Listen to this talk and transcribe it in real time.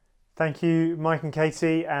Thank you, Mike and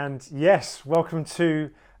Katie, and yes, welcome to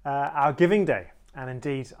our Giving Day. And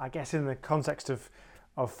indeed, I guess in the context of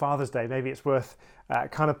Father's Day, maybe it's worth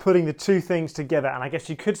kind of putting the two things together. And I guess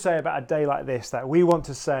you could say about a day like this that we want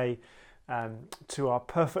to say to our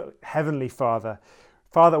perfect Heavenly Father,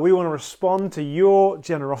 Father, we want to respond to your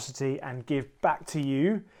generosity and give back to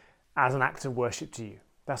you as an act of worship to you.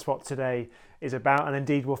 That's what today is about, and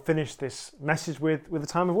indeed we'll finish this message with a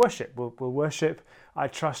time of worship. We'll worship, I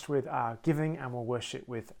trust, with our giving, and we'll worship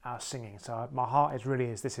with our singing. So my heart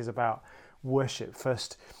this is about worship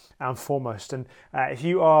first and foremost. And if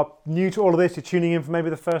you are new to all of this, you're tuning in for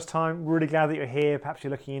maybe the first time, really glad that you're here. Perhaps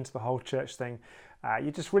you're looking into the whole church thing.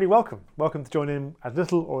 You're just really welcome. Welcome to join in as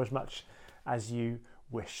little or as much as you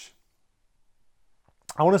wish.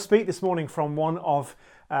 I want to speak this morning from one of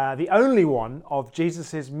the only one of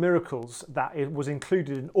Jesus' miracles that it was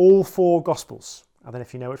included in all four Gospels. I don't know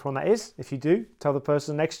if you know which one that is. If you do, tell the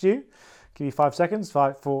person next to you. Give you 5 seconds.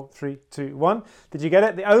 5, 4, 3, 2, 1. Did you get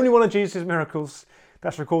it? The only one of Jesus' miracles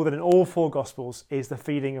that's recorded in all four Gospels is the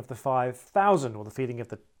feeding of the 5,000, or the feeding of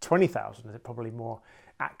the 20,000, as it probably more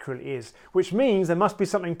accurately is. Which means there must be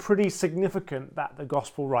something pretty significant that the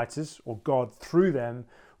Gospel writers, or God through them,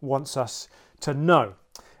 wants us to know.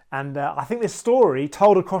 And I think this story,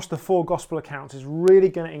 told across the four Gospel accounts, is really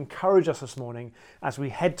going to encourage us this morning as we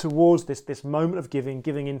head towards this moment of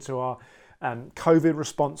giving into our COVID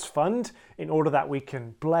response fund, in order that we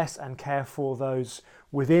can bless and care for those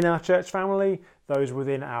within our church family, those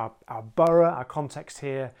within our borough, our context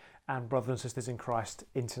here, and brothers and sisters in Christ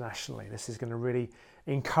internationally. This is going to really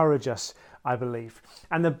encourage us, I believe.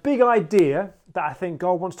 And the big idea that I think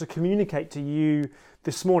God wants to communicate to you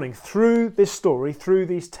this morning through this story, through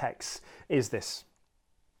these texts, is this: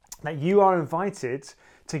 that you are invited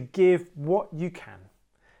to give what you can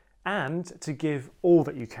and to give all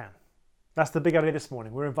that you can. That's the big idea this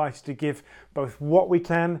morning. We're invited to give both what we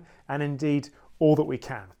can and indeed all that we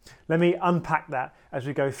can. Let me unpack that as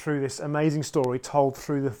we go through this amazing story told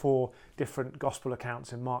through the four different gospel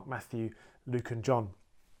accounts in Mark, Matthew, Luke and John.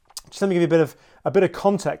 Just let me give you a bit of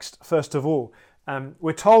context first of all.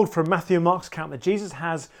 We're told from Matthew and Mark's account that Jesus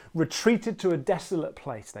has retreated to a desolate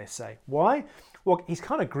place, they say. Why? Well, he's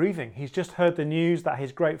kind of grieving. He's just heard the news that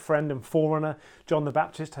his great friend and forerunner, John the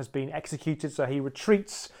Baptist, has been executed, so he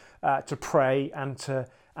retreats to pray and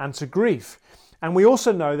to grieve. And we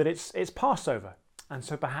also know that it's Passover, and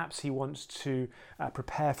so perhaps he wants to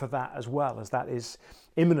prepare for that as well, as that is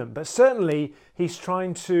imminent. But certainly he's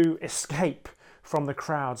trying to escape from the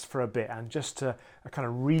crowds for a bit and just to kind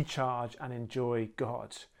of recharge and enjoy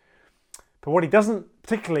God. But what he doesn't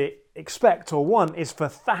particularly expect or want is for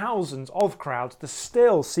thousands of crowds to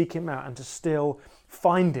still seek him out and to still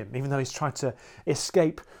find him, even though he's tried to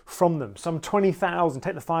escape from them. Some 20,000,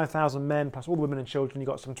 take the 5,000 men plus all the women and children, you've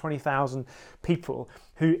got some 20,000 people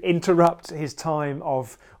who interrupt his time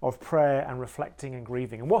of prayer and reflecting and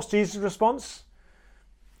grieving. And what's Jesus' response?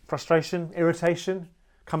 Frustration, irritation,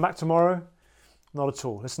 come back tomorrow? Not at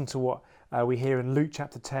all. Listen to what we hear in Luke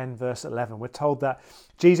chapter 10, verse 11. We're told that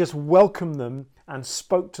Jesus welcomed them and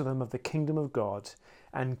spoke to them of the kingdom of God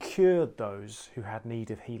and cured those who had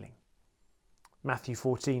need of healing. Matthew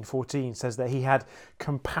 14:14 says that he had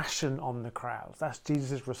compassion on the crowds. That's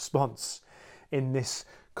Jesus' response in this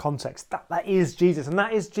context. That is Jesus, and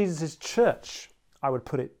that is Jesus' church, I would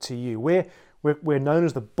put it to you. We're known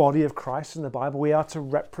as the body of Christ in the Bible. We are to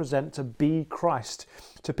represent, to be Christ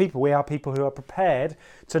to people. We are people who are prepared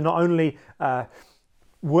to not only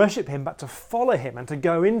worship him, but to follow him and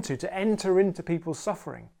to enter into people's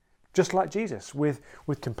suffering, just like Jesus, with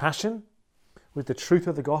compassion, with the truth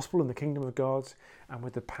of the gospel and the kingdom of God, and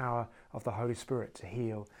with the power of the Holy Spirit to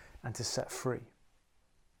heal and to set free.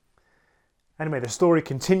 Anyway, the story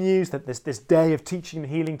continues that this day of teaching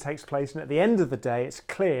and healing takes place, and at the end of the day, it's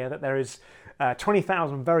clear that there is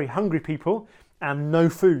 20,000 very hungry people and no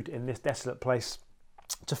food in this desolate place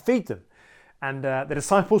to feed them. And the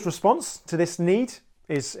disciples' response to this need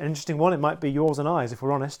is an interesting one. It might be yours and ours, if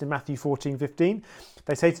we're honest. In Matthew 14:15,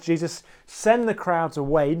 they say to Jesus, "Send the crowds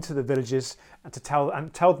away into the villages and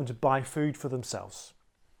tell them to buy food for themselves."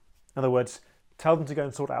 In other words, tell them to go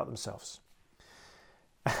and sort it out themselves.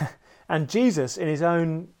 And Jesus, in his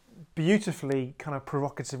own beautifully kind of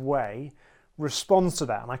provocative way, responds to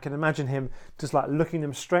that. And I can imagine him just like looking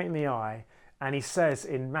them straight in the eye. And he says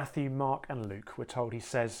in Matthew, Mark and Luke, we're told he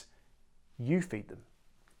says, "You feed them."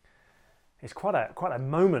 It's quite a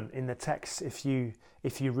moment in the text if you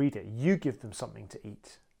read it. You give them something to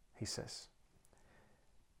eat, he says.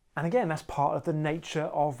 And again, that's part of the nature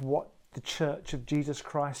of what the church of Jesus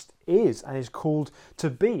Christ is and is called to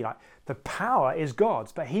be. Like, the power is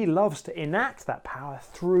God's, but he loves to enact that power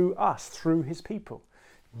through us, through his people.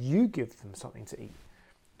 You give them something to eat,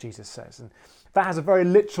 Jesus says. And that has a very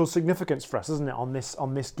literal significance for us, doesn't it, on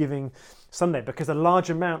this Giving Sunday, because a large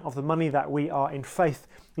amount of the money that we are in faith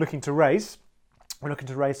looking to raise, we're looking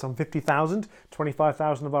to raise some 50,000,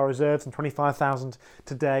 25,000 of our reserves and 25,000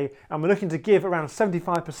 today, and we're looking to give around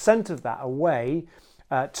 75% of that away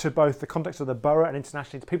to both the context of the borough and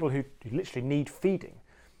internationally to people who literally need feeding.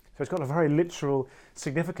 So it's got a very literal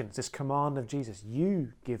significance, this command of Jesus,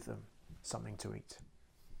 you give them something to eat.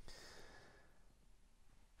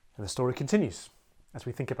 And the story continues as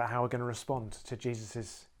we think about how we're going to respond to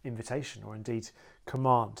Jesus' invitation or indeed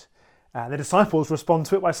command. The disciples respond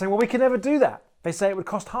to it by saying, well, we can never do that. They say it would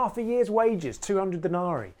cost half a year's wages, 200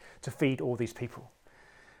 denarii, to feed all these people.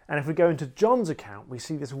 And if we go into John's account, we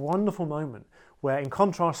see this wonderful moment where, in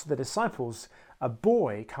contrast to the disciples, a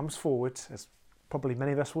boy comes forward, as probably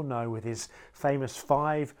many of us will know, with his famous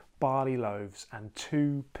 5 barley loaves and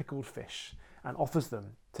 2 pickled fish, and offers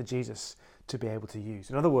them to Jesus to be able to use.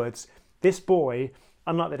 In other words, this boy,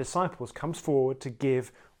 unlike the disciples, comes forward to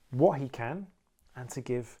give what he can and to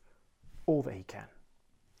give all that he can.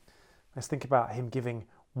 Let's think about him giving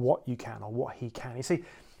what you can or what he can. You see,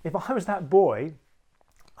 if I was that boy,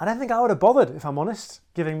 I don't think I would have bothered, if I'm honest,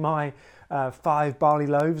 giving my 5 barley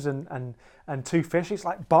loaves and 2 fish. It's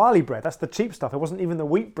like barley bread. That's the cheap stuff. It wasn't even the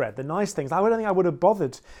wheat bread, the nice things. I don't think I would have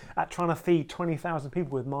bothered at trying to feed 20,000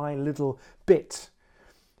 people with my little bit.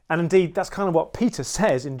 And indeed, that's kind of what Peter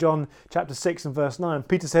says in John chapter 6 and verse 9.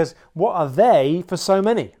 Peter says, what are they for so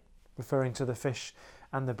many? Referring to the fish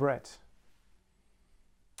and the bread.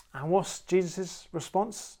 And what's Jesus'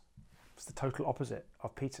 response? It's the total opposite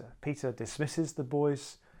of Peter. Peter dismisses the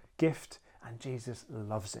boy's gift and Jesus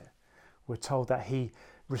loves it. We're told that he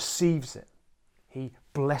receives it, he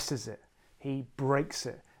blesses it, he breaks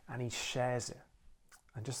it, and he shares it.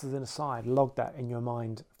 And just as an aside, log that in your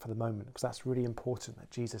mind for the moment, because that's really important,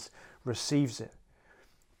 that Jesus receives it,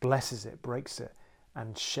 blesses it, breaks it,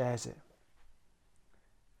 and shares it.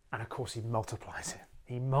 And of course, he multiplies it.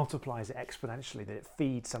 He multiplies it exponentially, that it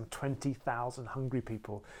feeds some 20,000 hungry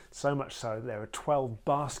people, so much so that there are 12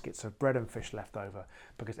 baskets of bread and fish left over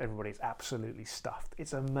because everybody's absolutely stuffed.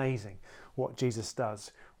 It's amazing what Jesus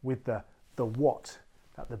does with the what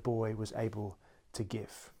that the boy was able to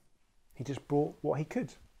give. He just brought what he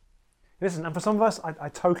could. Listen, and for some of us, I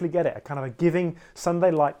totally get it. A kind of a giving Sunday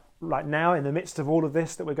like now, in the midst of all of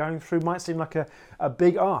this that we're going through, might seem like a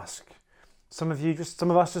big ask. Some of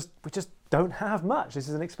us we just don't have much. This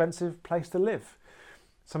is an expensive place to live.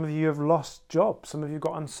 Some of you have lost jobs. Some of you have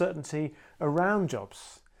got uncertainty around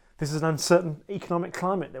jobs. This is an uncertain economic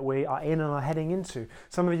climate that we are in and are heading into.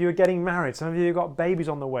 Some of you are getting married. Some of you have got babies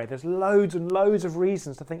on the way. There's loads and loads of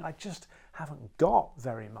reasons to think, I just haven't got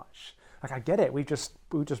very much. Like, I get it. We just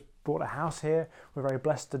bought a house here. We're very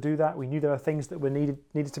blessed to do that. We knew there were things that were needed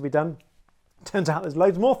to be done. Turns out there's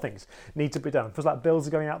loads more things need to be done. It feels like bills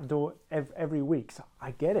are going out the door every week. So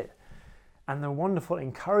I get it. And the wonderful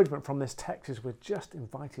encouragement from this text is we're just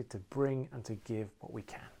invited to bring and to give what we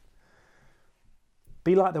can.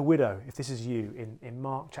 Be like the widow, if this is you, in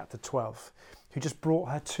Mark chapter 12, who just brought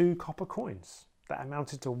her 2 copper coins that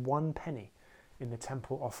amounted to 1 penny in the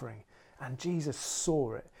temple offering. And Jesus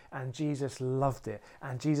saw it, and Jesus loved it,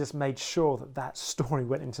 and Jesus made sure that story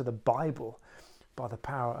went into the Bible by the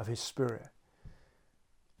power of his Spirit.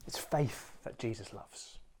 It's faith that Jesus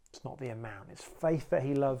loves. It's not the amount. It's faith that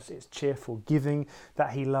he loves. It's cheerful giving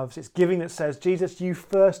that he loves. It's giving that says, Jesus, you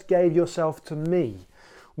first gave yourself to me.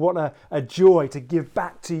 What a joy to give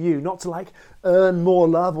back to you, not to earn more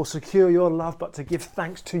love or secure your love, but to give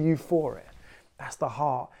thanks to you for it. That's the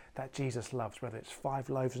heart that Jesus loves, whether it's 5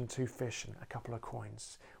 loaves and 2 fish and a couple of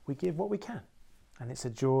coins. We give what we can, and it's a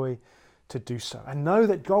joy to do so. And know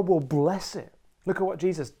that God will bless it. Look at what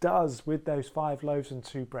Jesus does with those 5 loaves and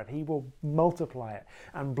 2 bread. He will multiply it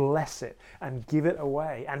and bless it and give it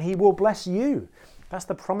away. And he will bless you. That's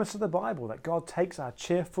the promise of the Bible, that God takes our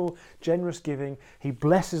cheerful, generous giving. He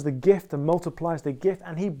blesses the gift and multiplies the gift,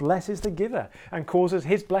 and he blesses the giver and causes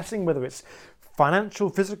his blessing, whether it's financial,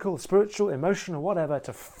 physical, spiritual, emotional, whatever,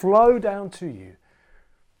 to flow down to you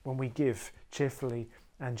when we give cheerfully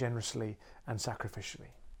and generously and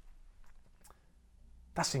sacrificially.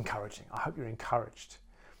 That's encouraging. I hope you're encouraged.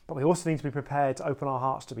 But we also need to be prepared to open our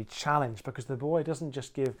hearts to be challenged, because the boy doesn't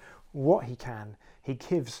just give what he can, he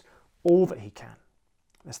gives all that he can.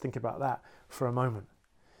 Let's think about that for a moment.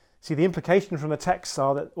 See, the implication from the text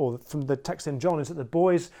from the text in John, is that the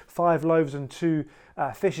boy's 5 loaves and 2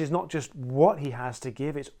 fish is not just what he has to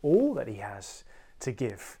give, it's all that he has to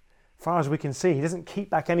give far as we can see, he doesn't keep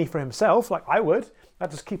back any for himself like I would.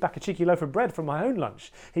 I'd just keep back a cheeky loaf of bread from my own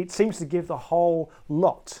lunch. He seems to give the whole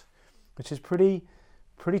lot, which is pretty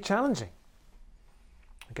challenging.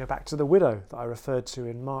 I go back to the widow that I referred to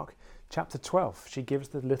in Mark chapter 12. She gives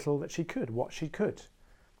the little that she could, what she could.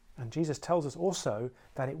 And Jesus tells us also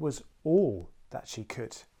that it was all that she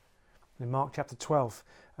could. In Mark chapter 12,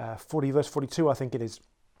 40 verse 42, I think it is,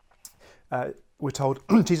 we're told,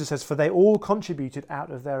 Jesus says, "For they all contributed out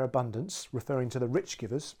of their abundance," referring to the rich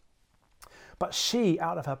givers, "but she,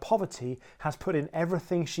 out of her poverty, has put in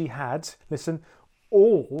everything she had," listen,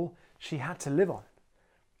 "all she had to live on."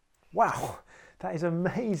 Wow, that is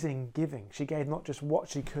amazing giving. She gave not just what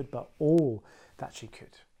she could, but all that she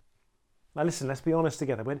could. Now listen, let's be honest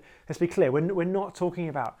together. Let's be clear. We're not talking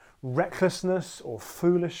about recklessness or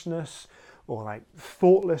foolishness or like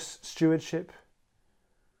thoughtless stewardship.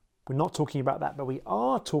 We're not talking about that, but we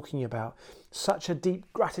are talking about such a deep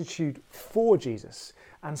gratitude for Jesus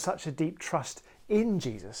and such a deep trust in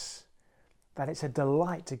Jesus that it's a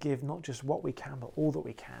delight to give not just what we can, but all that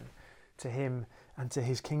we can to him and to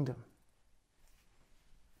his kingdom.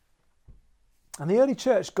 And the early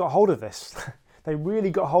church got hold of this. They really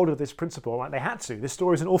got hold of this principle. Like they had to. This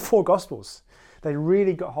story is in all four Gospels. They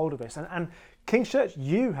really got hold of this. And King's Church,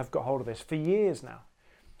 you have got hold of this for years now.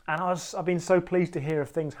 And I've been so pleased to hear of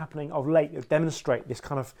things happening of late that demonstrate this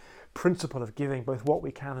kind of principle of giving both what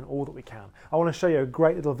we can and all that we can. I want to show you a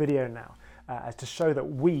great little video now to show that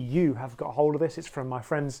you have got hold of this. It's from my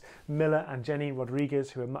friends Miller and Jenny Rodriguez,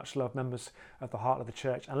 who are much loved members of the Heart of the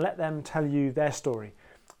Church. And let them tell you their story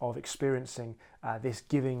of experiencing this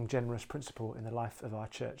giving, generous principle in the life of our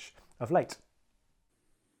church of late.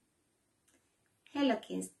 Hello,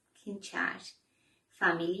 King Church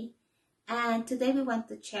family. And today we want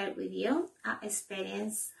to share with you our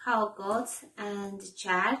experience, how God and the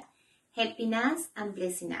church helping us and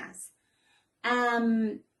blessing us.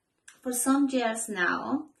 For some years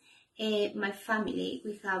now, my family,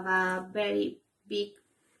 we have a very big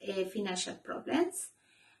financial problems.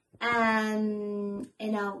 And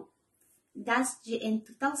that's in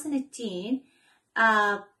 2018,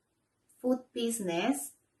 food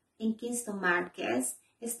business in Kingston Markets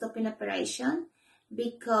stopped in operation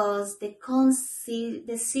because the council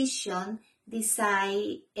decision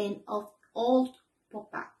decide of all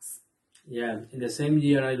pop-ups. Yeah, in the same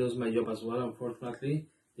year I lost my job as well, unfortunately.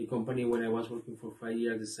 The company when I was working for 5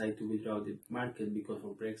 years decided to withdraw the market because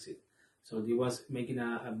of Brexit. So it was making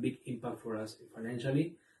a big impact for us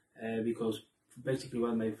financially because basically it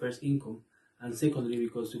was my first income. And secondly,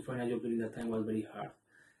 because to find a job during that time was very hard.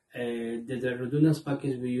 The redundancy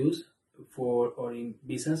package we use for our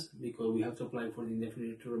visas, because we have to apply for the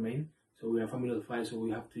indefinite to remain. So we are a family of 5, so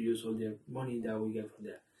we have to use all the money that we get from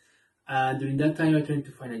there. During that time, I tried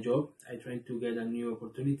to find a job. I tried to get new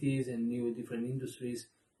opportunities and new different industries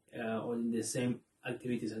on the same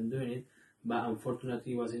activities I'm doing it. But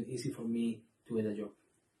unfortunately, it wasn't easy for me to get a job.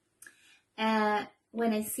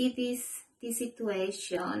 When I see this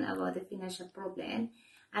situation about the financial problem,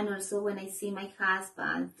 and also when I see my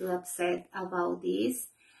husband too upset about this,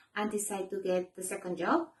 and decide to get the second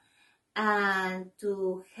job and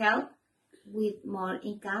to help with more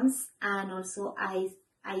incomes, and also I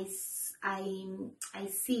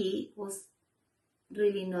see was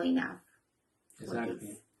really not enough.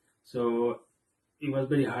 Exactly. So it was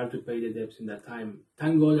very hard to pay the debts in that time.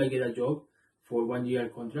 Thank God I get a job for 1 year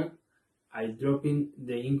contract. I dropped in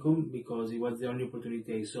the income because it was the only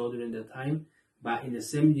opportunity I saw during that time. But in the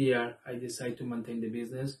same year, I decided to maintain the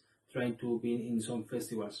business, trying to be in some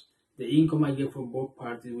festivals. The income I get from both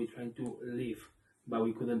parties, we're trying to live, but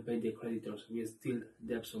we couldn't pay the creditors. We still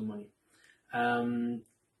debt some money.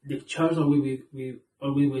 The church always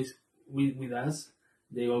with us.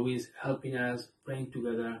 They always helping us, praying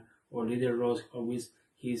together. Our leader Ross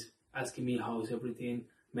he's asking me how's everything.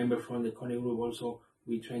 Member from the Connect group also.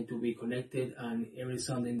 We trying to be connected, and every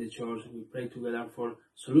Sunday in the church we pray together for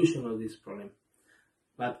solution of this problem.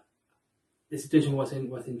 But the situation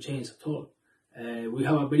wasn't changed at all. We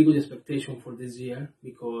have a very good expectation for this year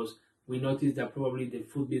because we noticed that probably the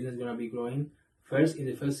food business is going to be growing first in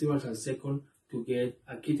the festivals and second to get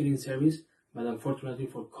a catering service. But unfortunately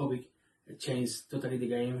for COVID, it changed totally the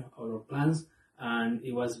game of our plans, and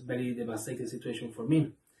it was very devastating situation for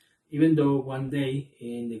me. Even though one day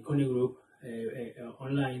in the Connie group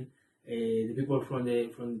online, the people from the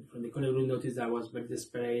Connie group noticed that I was very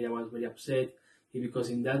desperate, I was very upset, because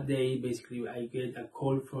in that day basically I get a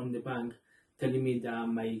call from the bank telling me that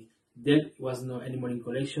my debt was not anymore in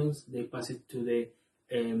collections. They pass it to the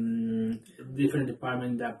different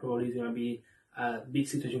department that probably is going to be a big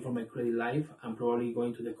situation for my credit life and probably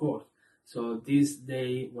going to the court. So this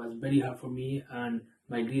day was very hard for me, and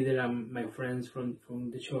my leader and my friends from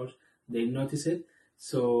the church, they noticed it.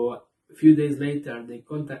 So a few days later, they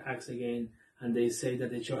contact us again, and they say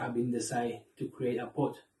that the church have been decided to create a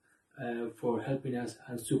pot for helping us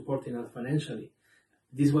and supporting us financially.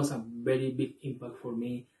 This was a very big impact for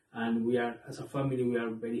me, and we are, as a family, we are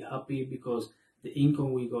very happy because the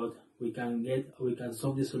income we got, we can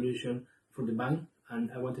solve the solution for the bank. And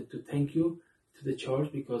I wanted to thank you to the church,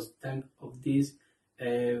 because thanks of this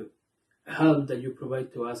help that you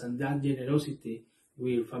provide to us and that generosity,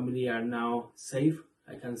 we family are now safe.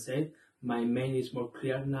 I can say my mind is more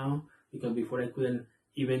clear now, because before I couldn't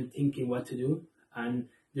even thinking what to do. And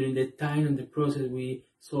during the time and the process we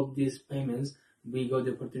solved these payments, we got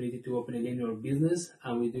the opportunity to open again our business,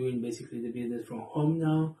 and we're doing basically the business from home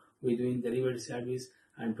now. We're doing delivery service,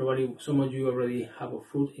 and probably some of you already have a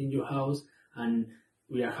food in your house, and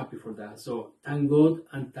we are happy for that. So thank God,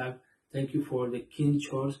 and thank you for the King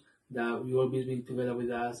Church that you always been together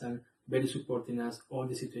with us and very supporting us all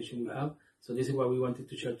the situation we have. So this is what we wanted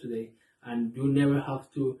to share today. And you never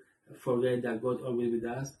have to forget that God always with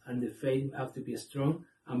us, and the faith have to be strong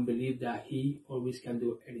and believe that He always can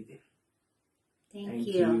do anything. Thank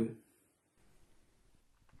you.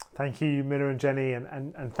 Thank you, Miller and Jenny,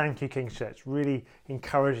 and thank you, King's Church. Really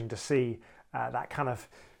encouraging to see that kind of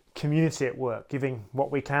community at work, giving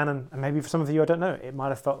what we can, and maybe for some of you, I don't know, it might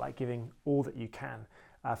have felt like giving all that you can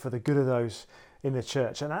for the good of those in the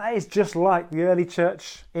church. And that is just like the early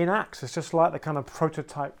church in Acts. It's just like the kind of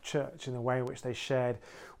prototype church in the way in which they shared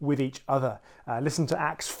with each other. Listen to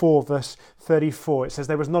Acts 4 verse 34. It says,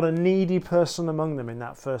 "There was not a needy person among them in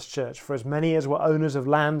that first church, for as many as were owners of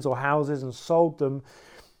lands or houses and sold them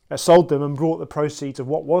and brought the proceeds of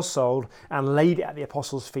what was sold and laid it at the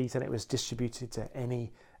apostles' feet, and it was distributed to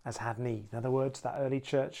any as had need." In other words, that early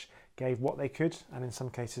church gave what they could, and in some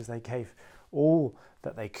cases they gave all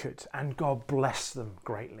that they could, and God blessed them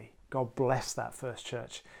greatly. God blessed that first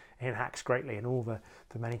church in Acts greatly, and all the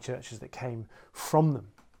many churches that came from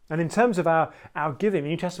them. And in terms of our giving, the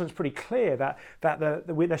New Testament's pretty clear that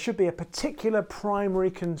there should be a particular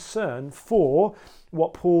primary concern for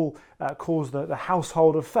what Paul calls the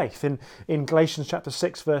household of faith. In Galatians chapter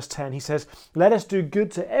 6 verse 10, he says, "Let us do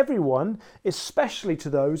good to everyone, especially to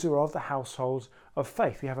those who are of the household of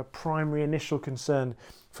faith." We have a primary initial concern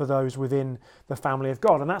for those within the family of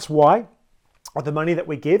God. And that's why of the money that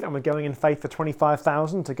we give, and we're going in faith for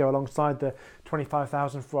 25,000 to go alongside the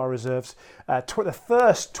 25,000 for our reserves. The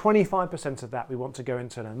first 25% of that we want to go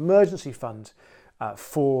into an emergency fund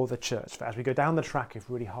for the church. For as we go down the track, if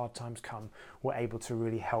really hard times come, we're able to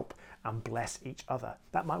really help and bless each other.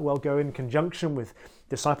 That might well go in conjunction with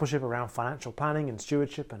discipleship around financial planning and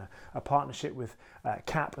stewardship, and a partnership with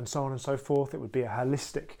CAP and so on and so forth. It would be a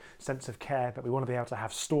holistic sense of care, but we want to be able to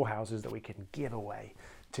have storehouses that we can give away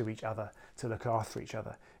to each other, to look after each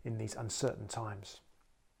other in these uncertain times.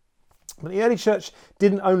 But the early church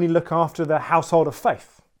didn't only look after the household of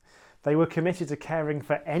faith. They were committed to caring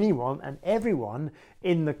for anyone and everyone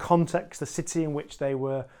in the context, the city in which they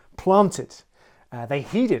were planted. They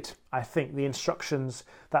heeded, I think, the instructions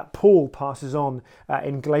that Paul passes on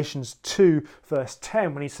in Galatians 2 verse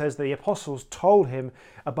 10, when he says the apostles told him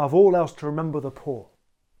above all else to remember the poor,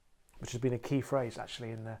 which has been a key phrase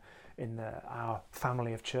actually in our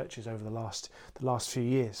family of churches over the last few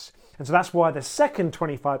years. And so that's why the second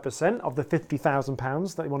 25% of the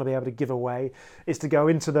 £50,000 that we want to be able to give away is to go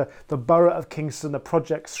into the borough of Kingston, the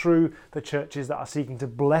projects through the churches that are seeking to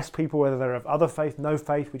bless people, whether they're of other faith, no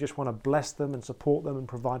faith. We just want to bless them and support them and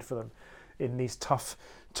provide for them in these tough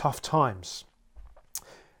times.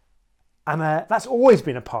 And that's always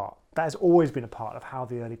been a part. That has always been a part of how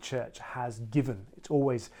the early church has given. It's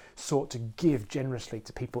always sought to give generously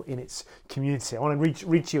to people in its community. I want to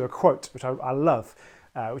read to you a quote, which I love,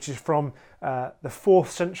 which is from the 4th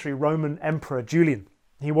century Roman Emperor Julian.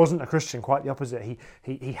 He wasn't a Christian, quite the opposite.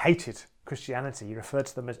 He hated Christianity. He referred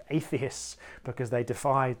to them as atheists because they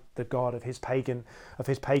defied the God of his pagan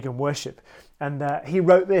worship. And he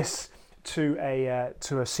wrote this to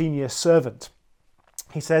a senior servant.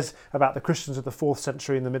 He says about the Christians of the 4th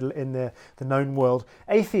century in the known world,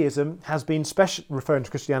 "Atheism has been referring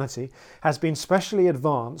to Christianity, has been specially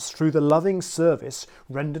advanced through the loving service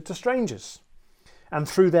rendered to strangers and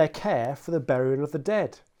through their care for the burial of the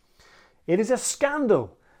dead. It is a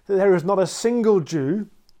scandal that there is not a single Jew,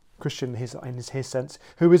 Christian in his sense,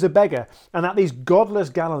 who is a beggar, and that these godless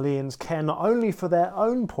Galileans care not only for their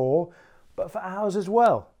own poor, but for ours as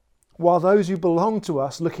well, while those who belong to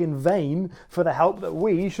us look in vain for the help that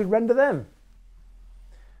we should render them."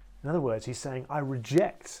 In other words, he's saying, I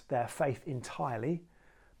reject their faith entirely,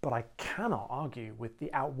 but I cannot argue with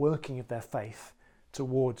the outworking of their faith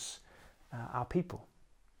towards our people.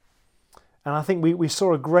 And I think we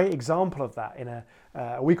saw a great example of that in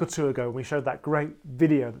a week or two ago when we showed that great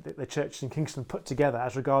video that the church in Kingston put together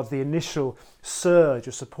as regards the initial surge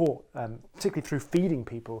of support, particularly through feeding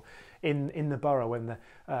people in the borough when the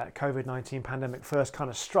COVID-19 pandemic first kind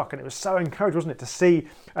of struck. And it was so encouraging, wasn't it, to see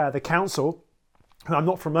the council, and I'm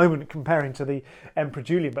not for a moment comparing to the Emperor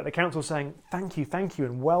Julian, but the council saying, thank you,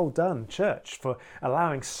 and well done, church, for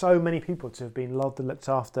allowing so many people to have been loved and looked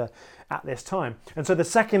after at this time. And so the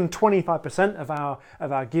second 25%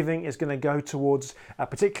 of our giving is going to go towards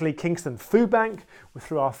particularly Kingston Food Bank,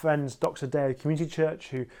 through our friends Dr. Dale Community Church,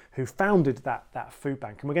 who founded that food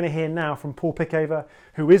bank. And we're going to hear now from Paul Pickaver,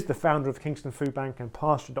 who is the founder of Kingston Food Bank and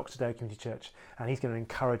pastor of Dr. Dale Community Church, and he's going to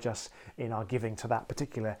encourage us in our giving to that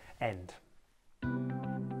particular end.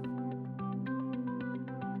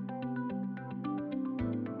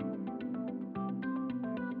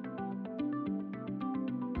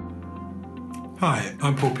 Hi,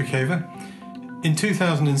 I'm Paul Pickaver. In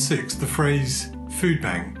 2006, the phrase food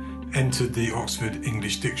bank entered the Oxford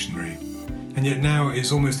English Dictionary, and yet now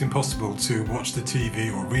it's almost impossible to watch the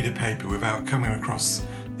TV or read a paper without coming across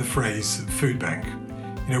the phrase food bank.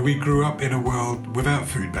 You know, we grew up in a world without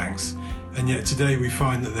food banks, and yet today we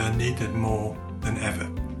find that they're needed more than ever.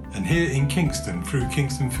 And here in Kingston, through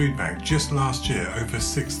Kingston Food Bank, just last year over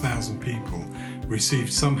 6,000 people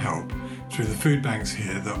received some help through the food banks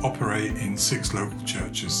here that operate in 6 local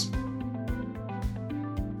churches.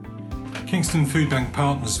 Kingston Food Bank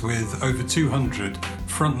partners with over 200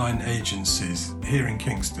 frontline agencies here in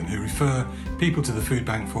Kingston who refer people to the food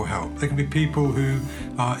bank for help. They can be people who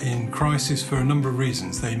are in crisis for a number of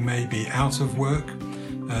reasons. They may be out of work,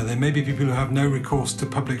 there may be people who have no recourse to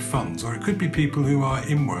public funds, or it could be people who are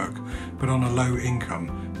in work but on a low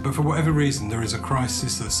income. But for whatever reason, there is a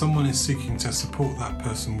crisis that someone is seeking to support that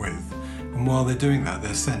person with. And while they're doing that,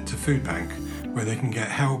 they're sent to Food Bank, where they can get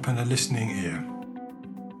help and a listening ear.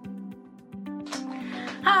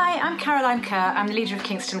 Hi, I'm Caroline Kerr. I'm the leader of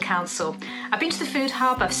Kingston Council. I've been to the food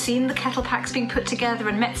hub, I've seen the kettle packs being put together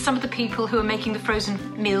and met some of the people who are making the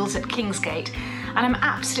frozen meals at Kingsgate, and I'm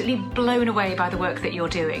absolutely blown away by the work that you're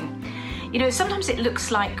doing. You know, sometimes it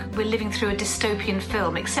looks like we're living through a dystopian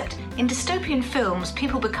film, except in dystopian films,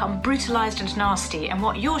 people become brutalised and nasty, and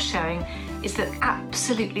what you're showing is that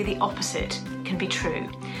absolutely the opposite can be true.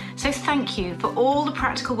 So thank you for all the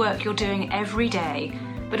practical work you're doing every day,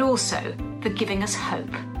 but also for giving us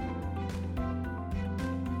hope.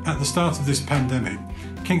 At the start of this pandemic,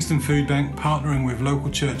 Kingston Food Bank, partnering with local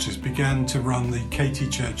churches, began to run the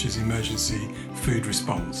KT Church's emergency food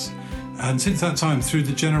response. And since that time, through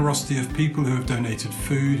the generosity of people who have donated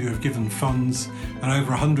food, who have given funds, and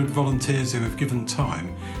over 100 volunteers who have given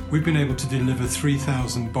time, we've been able to deliver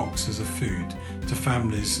 3,000 boxes of food to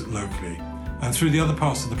families locally. And through the other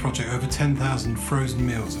parts of the project, over 10,000 frozen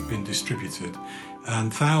meals have been distributed,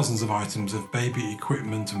 and thousands of items of baby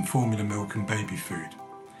equipment and formula milk and baby food.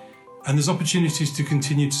 And there's opportunities to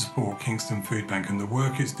continue to support Kingston Food Bank and the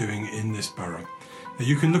work it's doing in this borough.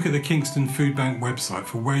 You can look at the Kingston Food Bank website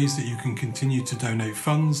for ways that you can continue to donate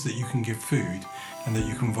funds, that you can give food, and that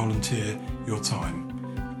you can volunteer your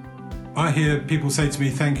time. I hear people say to me,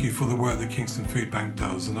 thank you for the work that Kingston Food Bank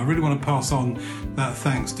does, and I really want to pass on that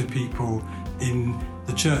thanks to people in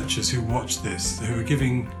the churches who watch this, who are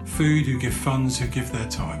giving food, who give funds, who give their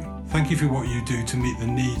time. Thank you for what you do to meet the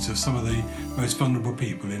needs of some of the most vulnerable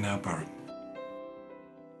people in our borough.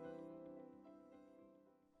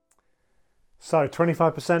 So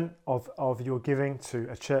 25% of your giving to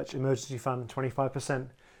a church emergency fund, 25%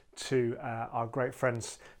 to our great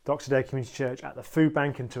friends Dr. Dale Community Church at the food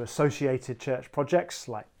bank, and to associated church projects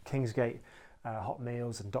like Kingsgate, Hot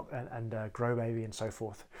Meals and Grow Baby and so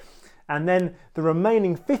forth. And then the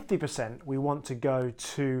remaining 50% we want to go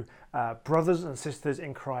to brothers and sisters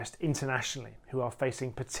in Christ internationally who are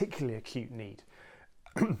facing particularly acute need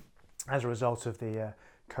as a result of the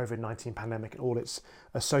COVID-19 pandemic and all its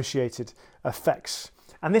associated effects.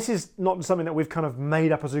 And this is not something that we've kind of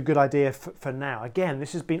made up as a good idea for now. Again,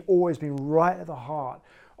 this has always been right at the heart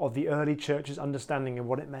of the early church's understanding of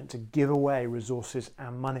what it meant to give away resources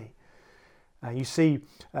and money. You see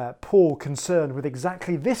Paul concerned with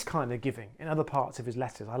exactly this kind of giving in other parts of his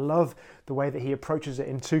letters. I love the way that he approaches it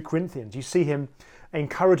in 2 Corinthians. You see him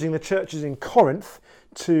encouraging the churches in Corinth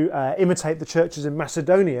to imitate the churches in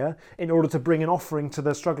Macedonia in order to bring an offering to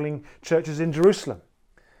the struggling churches in Jerusalem.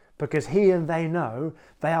 Because he and they know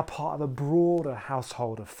they are part of a broader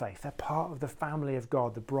household of faith. They're part of the family of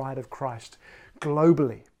God, the bride of Christ,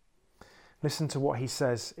 globally. Listen to what he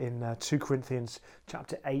says in 2 Corinthians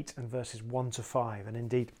chapter 8 and verses 1 to 5. And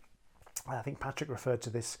indeed, I think Patrick referred to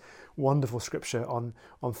this wonderful scripture on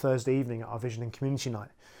Thursday evening at our Vision and Community Night.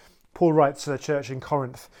 Paul writes to the church in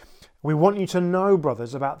Corinth, "We want you to know,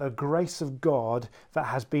 brothers, about the grace of God that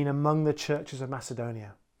has been among the churches of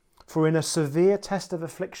Macedonia. For in a severe test of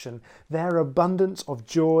affliction, their abundance of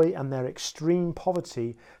joy and their extreme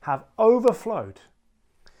poverty have overflowed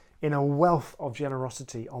in a wealth of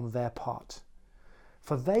generosity on their part.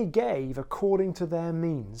 For they gave according to their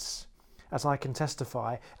means, as I can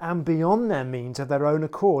testify, and beyond their means of their own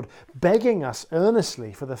accord, begging us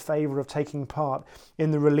earnestly for the favour of taking part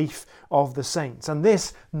in the relief of the saints. And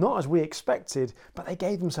this, not as we expected, but they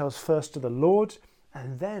gave themselves first to the Lord,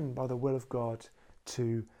 and then, by the will of God,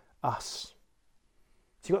 to us."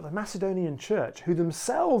 So you've got the Macedonian church, who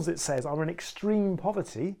themselves, it says, are in extreme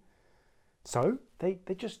poverty. So they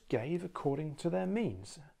just gave according to their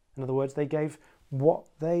means. In other words, they gave what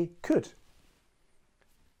they could.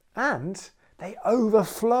 And they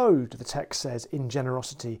overflowed, the text says, in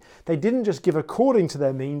generosity. They didn't just give according to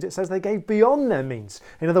their means, it says they gave beyond their means.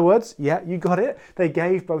 In other words, yeah, you got it. They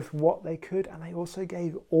gave both what they could and they also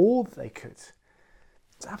gave all that they could.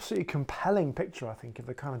 It's an absolutely compelling picture, I think, of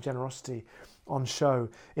the kind of generosity on show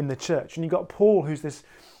in the church. And you've got Paul, who's this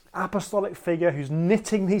apostolic figure who's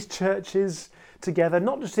knitting these churches together,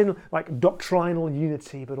 not just in like doctrinal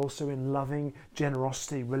unity, but also in loving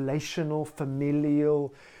generosity, relational,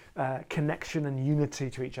 familial connection and unity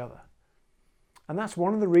to each other. And that's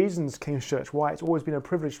one of the reasons, King's Church, why it's always been a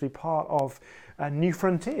privilege to be part of New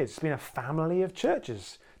Frontiers. It's been a family of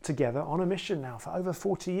churches together on a mission now for over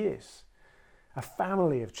 40 years. A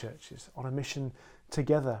family of churches on a mission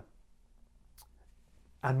together.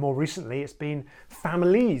 And more recently, it's been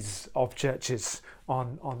families of churches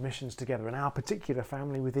on missions together. And our particular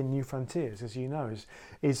family within New Frontiers, as you know,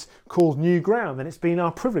 is called New Ground. And it's been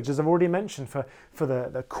our privilege, as I've already mentioned, for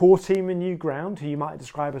the core team in New Ground, who you might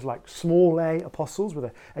describe as like small A apostles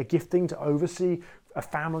with a gifting to oversee a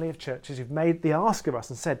family of churches who've made the ask of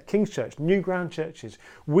us and said, King's Church, New Ground churches,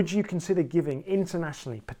 would you consider giving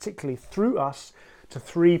internationally, particularly through us, to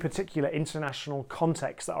 3 particular international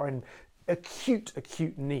contexts that are in acute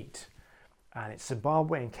need? And it's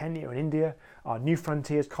Zimbabwe and Kenya and India, our New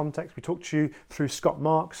Frontiers context. We talked to you through Scott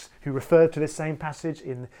Marks, who referred to this same passage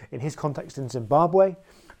in his context in Zimbabwe.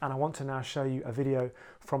 And I want to now show you a video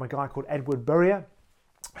from a guy called Edward Burrier,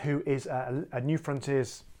 who is a New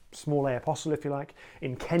Frontiers small A apostle, if you like,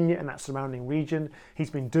 in Kenya and that surrounding region. He's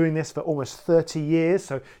been doing this for almost 30 years,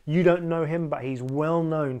 so you don't know him, but he's well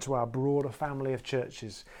known to our broader family of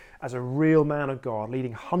churches as a real man of God,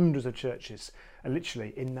 leading hundreds of churches, literally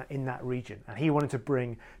in that region. And he wanted to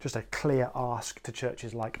bring just a clear ask to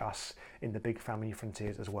churches like us in the big family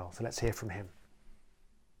Frontiers as well. So let's hear from him.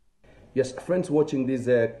 Yes, friends watching this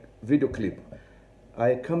video clip,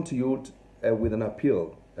 I come to you with an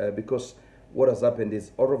appeal because what has happened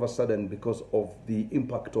is all of a sudden, because of the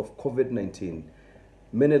impact of COVID-19,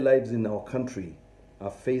 many lives in our country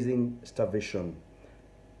are facing starvation.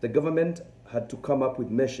 The government had to come up with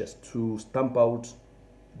measures to stamp out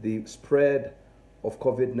the spread of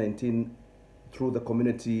COVID-19 through the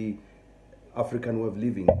community African way of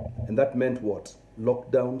living. And that meant what?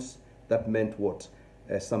 Lockdowns. That meant what?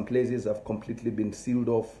 Some places have completely been sealed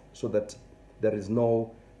off so that there is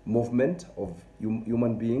no movement of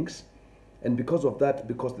human beings. And because of that,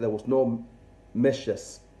 because there was no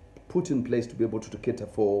measures put in place to be able to cater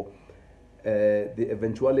for the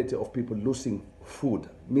eventuality of people losing food,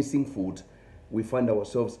 missing food, we find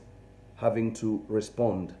ourselves having to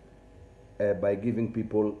respond by giving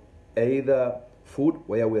people either food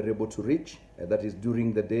where we're able to reach, that is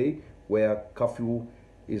during the day, where curfew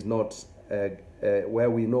is not, where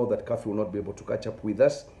we know that curfew will not be able to catch up with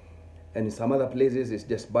us. And in some other places, it's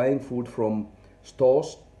just buying food from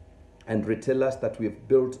stores and retailers that we've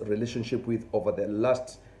built a relationship with over the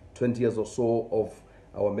last 20 years or so of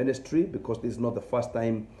our ministry, because this is not the first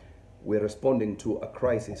time we're responding to a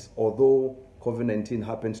crisis. Although COVID-19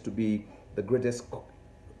 happens to be the greatest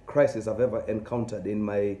crisis I've ever encountered in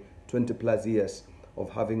my 20 plus years of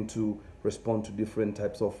having to respond to different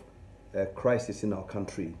types of crises in our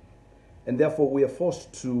country. And therefore we are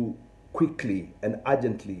forced to quickly and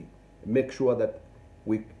urgently make sure that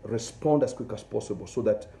we respond as quick as possible so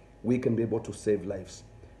that we can be able to save lives.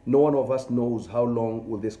 No one of us knows how long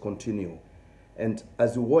will this continue. And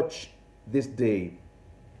as you watch this day,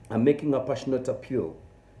 I'm making a passionate appeal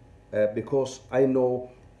because I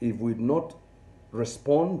know if we do not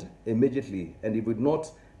respond immediately and if we do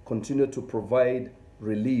not continue to provide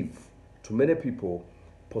relief to many people,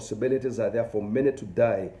 possibilities are there for many to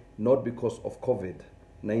die, not because of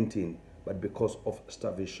COVID-19, but because of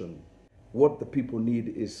starvation. What the people need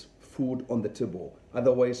is food on the table.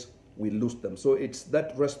 Otherwise, we lose them. So it's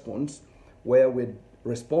that response where we're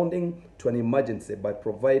responding to an emergency by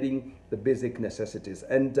providing the basic necessities.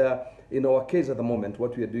 And in our case at the moment,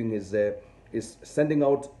 what we are doing is sending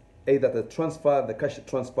out either the cash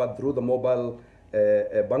transfer through the mobile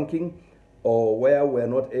banking, or where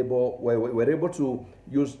we're able to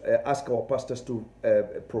ask our pastors to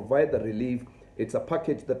provide the relief. It's a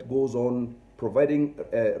package that goes on providing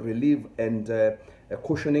relief and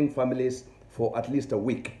cushioning families for at least a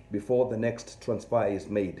week before the next transfer is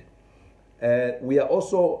made. We are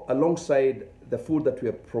also, alongside the food that we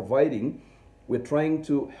are providing, we're trying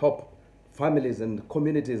to help families and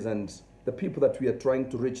communities and the people that we are trying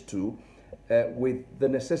to reach to with the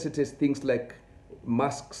necessities, things like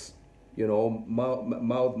masks,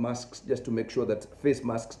 mouth masks, just to make sure that, face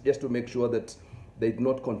masks, just to make sure that they do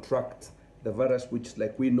not contract the virus, which,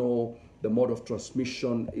 like we know, the mode of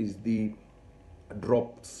transmission is the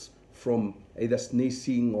drops from either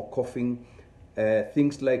sneezing or coughing.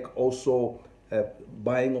 Things like also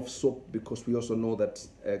buying of soap, because we also know that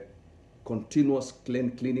continuous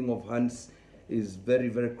cleaning of hands is very,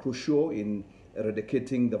 very crucial in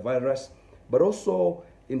eradicating the virus. But also,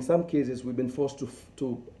 in some cases, we've been forced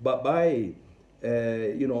to buy,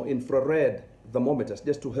 infrared thermometers,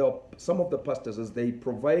 just to help some of the pastors as they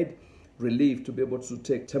provide relief to be able to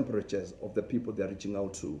take temperatures of the people they're reaching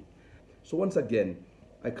out to. So once again,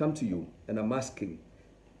 I come to you and I'm asking,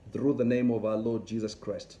 through the name of our Lord Jesus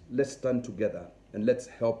Christ, let's stand together and let's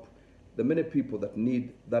help the many people that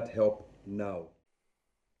need that help now.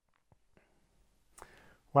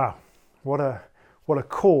 Wow, what a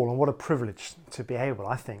call and what a privilege to be able,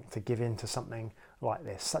 I think, to give in to something like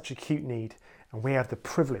this, such acute need. And we have the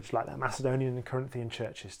privilege, like the Macedonian and Corinthian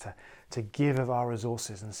churches, to give of our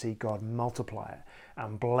resources and see God multiply it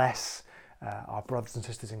and bless our brothers and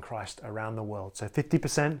sisters in Christ around the world. So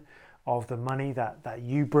 50% of the money that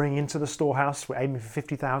you bring into the storehouse, we're aiming for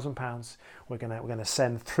 £50,000. We're gonna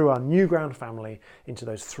send through our New Ground family into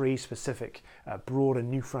those three specific broader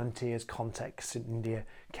New Frontiers contexts in India,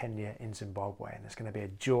 Kenya, in Zimbabwe, and it's going to be a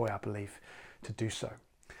joy, I believe, to do so.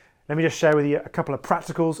 Let me just share with you a couple of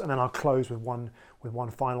practicals, and then I'll close with one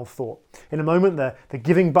final thought. In a moment, the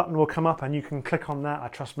giving button will come up and you can click on that. I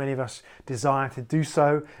trust many of us desire to do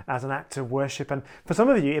so as an act of worship. And for some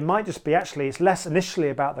of you, it might just be it's less initially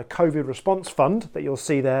about the COVID response fund that you'll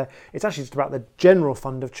see there. It's actually just about the general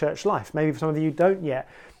fund of church life. Maybe for some of you don't yet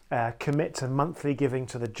commit to monthly giving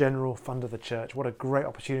to the general fund of the church. What a great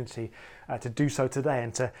opportunity to do so today,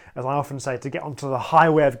 and to, as I often say, to get onto the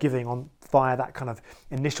highway of giving via that kind of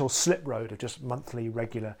initial slip road of just monthly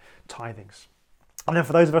regular tithings. And then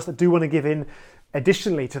for those of us that do want to give in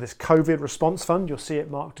additionally to this COVID response fund, you'll see it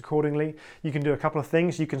marked accordingly. You can do a couple of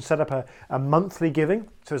things. You can set up a monthly giving,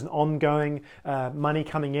 so there's an ongoing money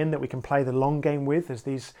coming in that we can play the long game with as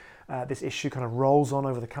this issue kind of rolls on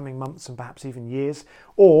over the coming months and perhaps even years.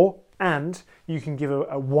 And you can give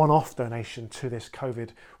a one-off donation to this COVID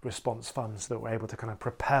response fund so that we're able to kind of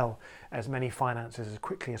propel as many finances as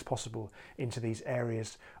quickly as possible into these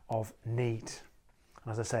areas of need.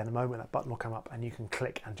 And as I say, in a moment, that button will come up and you can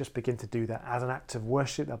click and just begin to do that as an act of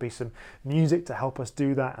worship. There'll be some music to help us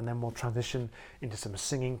do that, and then we'll transition into some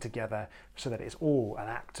singing together so that it's all an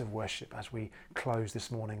act of worship as we close this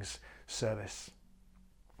morning's service.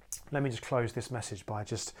 Let me just close this message by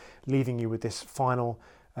just leaving you with this final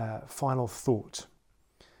thought.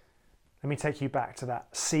 Let me take you back to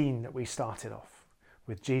that scene that we started off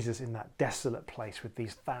with Jesus in that desolate place with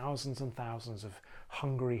these thousands and thousands of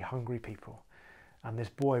hungry people. And this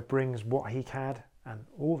boy brings what he had and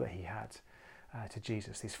all that he had to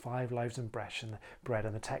Jesus, these 5 loaves and bread.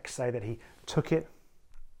 And the text say that he took it,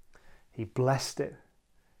 he blessed it,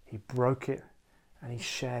 he broke it, and he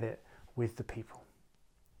shared it with the people.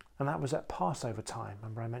 And that was at Passover time.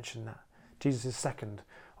 Remember I mentioned that. Jesus' second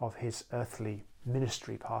of his earthly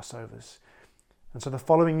ministry Passovers. And so the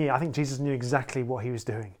following year, I think Jesus knew exactly what he was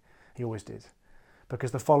doing. He always did.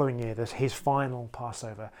 Because the following year, there's his final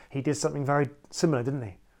Passover. He did something very similar, didn't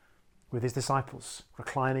he? With his disciples,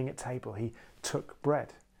 reclining at table. He took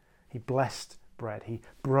bread. He blessed bread. He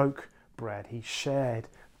broke bread. He shared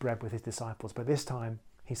bread with his disciples. But this time,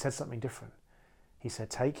 he said something different. He said,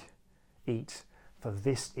 "Take, eat, for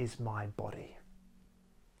this is my body."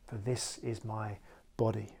 For this is my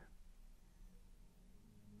body.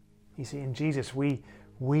 You see, in Jesus, we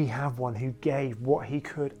have one who gave what he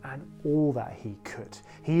could and all that he could.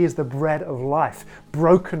 He is the bread of life,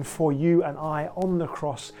 broken for you and I on the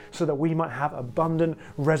cross so that we might have abundant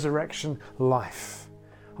resurrection life.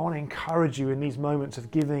 I want to encourage you in these moments of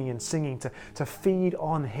giving and singing to feed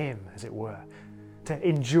on him, as it were, to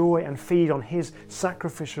enjoy and feed on his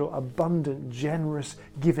sacrificial, abundant, generous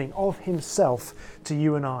giving of himself to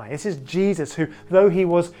you and I. This is Jesus who, though he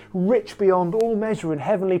was rich beyond all measure in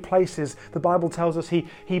heavenly places, the Bible tells us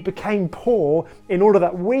he became poor in order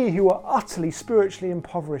that we who are utterly spiritually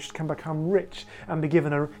impoverished can become rich and be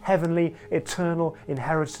given a heavenly, eternal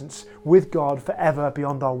inheritance with God forever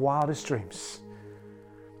beyond our wildest dreams.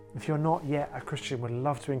 If you're not yet a Christian, we'd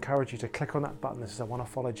love to encourage you to click on that button that says, I want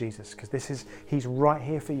to follow Jesus, because he's right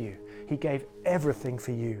here for you. He gave everything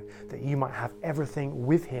for you, that you might have everything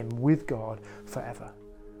with him, with God, forever.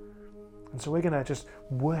 And so we're going to just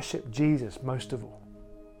worship Jesus most of all.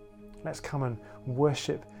 Let's come and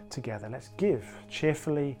worship together. Let's give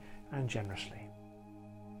cheerfully and generously.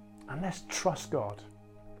 And let's trust God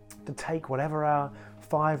to take whatever our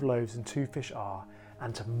 5 loaves and 2 fish are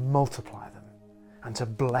and to multiply them, and to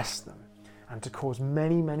bless them, and to cause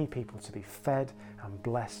many, many people to be fed and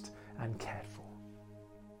blessed and cared for.